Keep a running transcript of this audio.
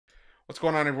What's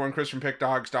going on, everyone? Chris from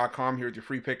Pickdawgz.com here with your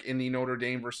free pick in the Notre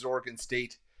Dame versus Oregon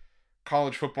State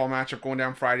college football matchup going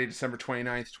down Friday, December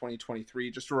 29th, 2023.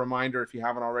 Just a reminder, if you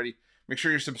haven't already, make sure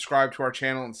you're subscribed to our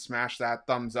channel and smash that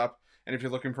thumbs up. And if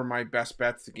you're looking for my best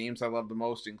bets, the games I love the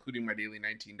most, including my daily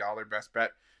 $19 best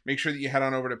bet, make sure that you head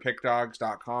on over to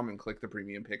Pickdawgz.com and click the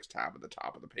Premium Picks tab at the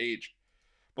top of the page.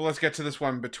 But let's get to this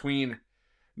one between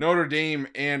Notre Dame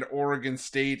and Oregon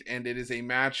State, and it is a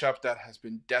matchup that has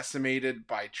been decimated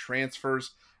by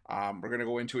transfers. We're going to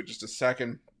go into it just a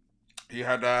second. You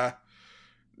had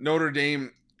Notre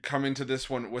Dame come into this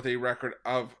one with a record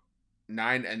of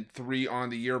 9-3 on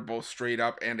the year, both straight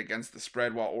up and against the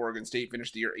spread, while Oregon State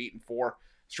finished the year 8-4,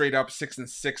 straight up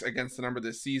 6-6 against the number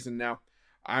this season. Now,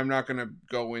 I'm not going to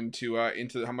go into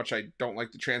how much I don't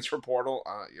like the transfer portal.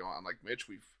 Unlike Mitch,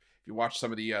 if you watch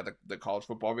some of the college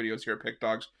football videos here at Pick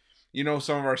Dawgz, you know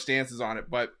some of our stances on it.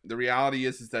 But the reality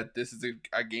is that this is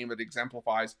a game that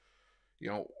exemplifies,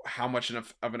 how much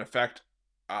of an effect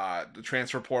the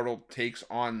transfer portal takes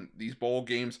on these bowl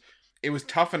games. It was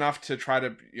tough enough to try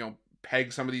to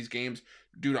peg some of these games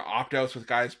due to opt-outs with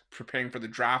guys preparing for the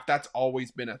draft. That's always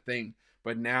been a thing.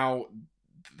 But now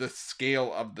the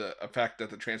scale of the effect that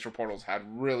the transfer portal's had,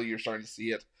 really, you're starting to see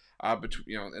it.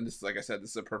 And this is, like I said,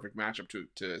 this is a perfect matchup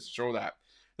to show that.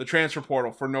 The transfer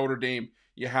portal for Notre Dame,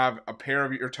 you have a pair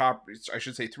of your top, I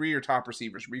should say 3 of your top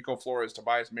receivers, Rico Flores,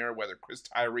 Tobias Merriweather, Chris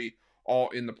Tyree, all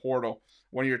in the portal.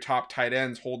 One of your top tight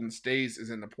ends, Holden Stays, is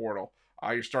in the portal.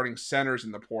 Your starting centers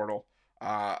in the portal.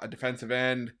 A defensive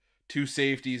end, 2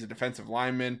 safeties, a defensive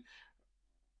lineman.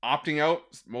 Opting out,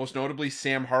 most notably,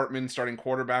 Sam Hartman, starting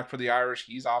quarterback for the Irish.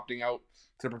 He's opting out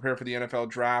to prepare for the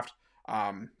NFL draft.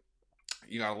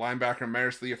 You got a linebacker,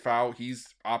 Maris Liafau. He's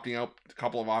opting out. A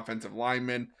couple of offensive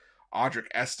linemen. Audric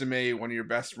Estime, one of your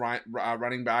best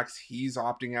running backs. He's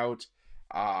opting out.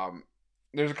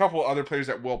 There's a couple of other players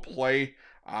that will play.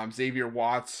 Xavier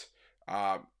Watts.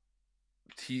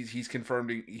 He's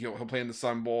confirmed he'll play in the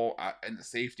Sun Bowl and the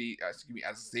safety. As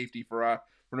a safety for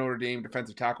Notre Dame.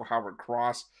 Defensive tackle Howard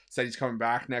Cross said he's coming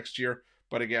back next year.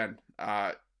 But again,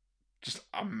 just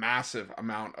a massive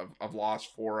amount of loss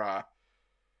for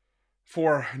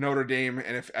Notre Dame.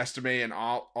 And if Estime and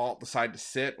Alt decide to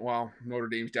sit, well, Notre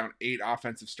Dame's down 8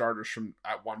 offensive starters from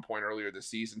at one point earlier this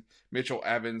season. Mitchell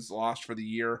Evans lost for the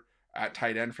year at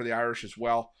tight end for the Irish as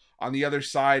well. On the other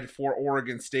side, for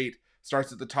Oregon State,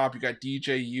 starts at the top. You got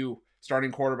DJU,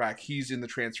 starting quarterback. He's in the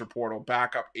transfer portal.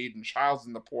 Backup Aiden Childs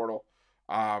in the portal.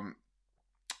 Ben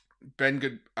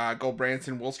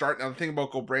Gulbranson will start. Now, the thing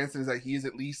about Gulbranson is that he's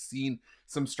at least seen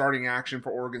some starting action for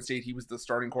Oregon State. He was the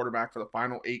starting quarterback for the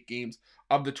final 8 games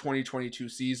of the 2022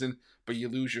 season, but you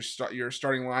lose your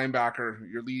starting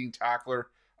linebacker, your leading tackler,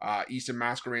 Easton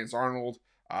Mascarenes-Arnold,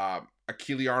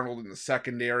 Akili Arnold in the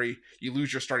secondary. You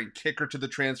lose your starting kicker to the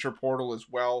transfer portal as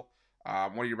well.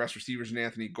 One of your best receivers in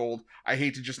Anthony Gold. I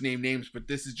hate to just name names, but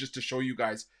this is just to show you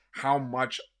guys how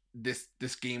much this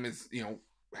game is,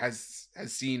 has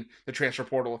seen the transfer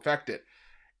portal affect it.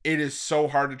 It is so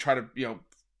hard to try to,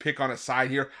 pick on a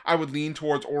side here. I would lean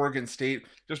towards Oregon State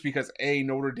just because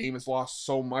Notre Dame has lost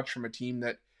so much from a team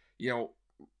that,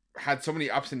 had so many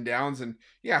ups and downs, and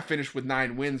finished with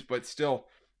 9 wins, but still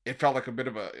it felt like a bit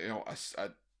of a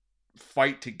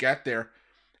fight to get there.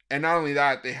 And not only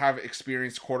that, they have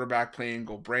experienced quarterback playing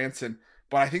Gulbranson,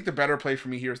 but I think the better play for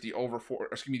me here is the under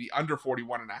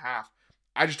 41.5.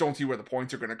 I just don't see where the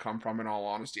points are going to come from, in all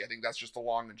honesty. I think that's just the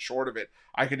long and short of it.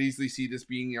 I could easily see this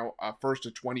being, a first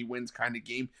to 20 wins kind of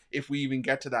game if we even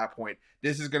get to that point.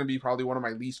 This is going to be probably one of my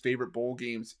least favorite bowl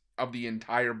games of the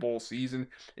entire bowl season,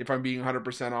 if I'm being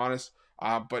 100% honest.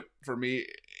 But for me,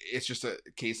 it's just a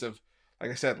case of,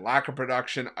 like I said, lack of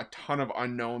production, a ton of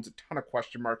unknowns, a ton of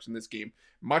question marks in this game.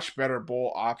 Much better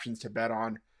bowl options to bet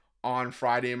on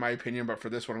Friday, in my opinion. But for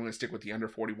this one, I'm going to stick with the under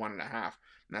 41.5, and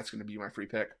that's going to be my free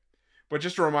pick. But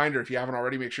just a reminder, if you haven't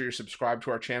already, make sure you're subscribed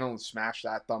to our channel and smash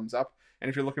that thumbs up. And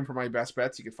if you're looking for my best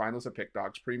bets, you can find those at Pick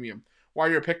Dawgz Premium. While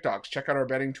you're at Pick Dawgz, check out our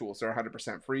betting tools. They're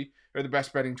 100% free. They're the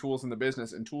best betting tools in the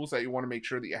business, and tools that you want to make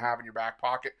sure that you have in your back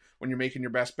pocket when you're making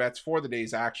your best bets for the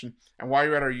day's action. And while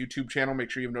you're at our YouTube channel, make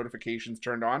sure you have notifications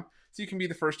turned on so you can be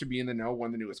the first to be in the know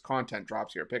when the newest content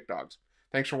drops here at Pick Dawgz.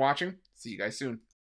 Thanks for watching. See you guys soon.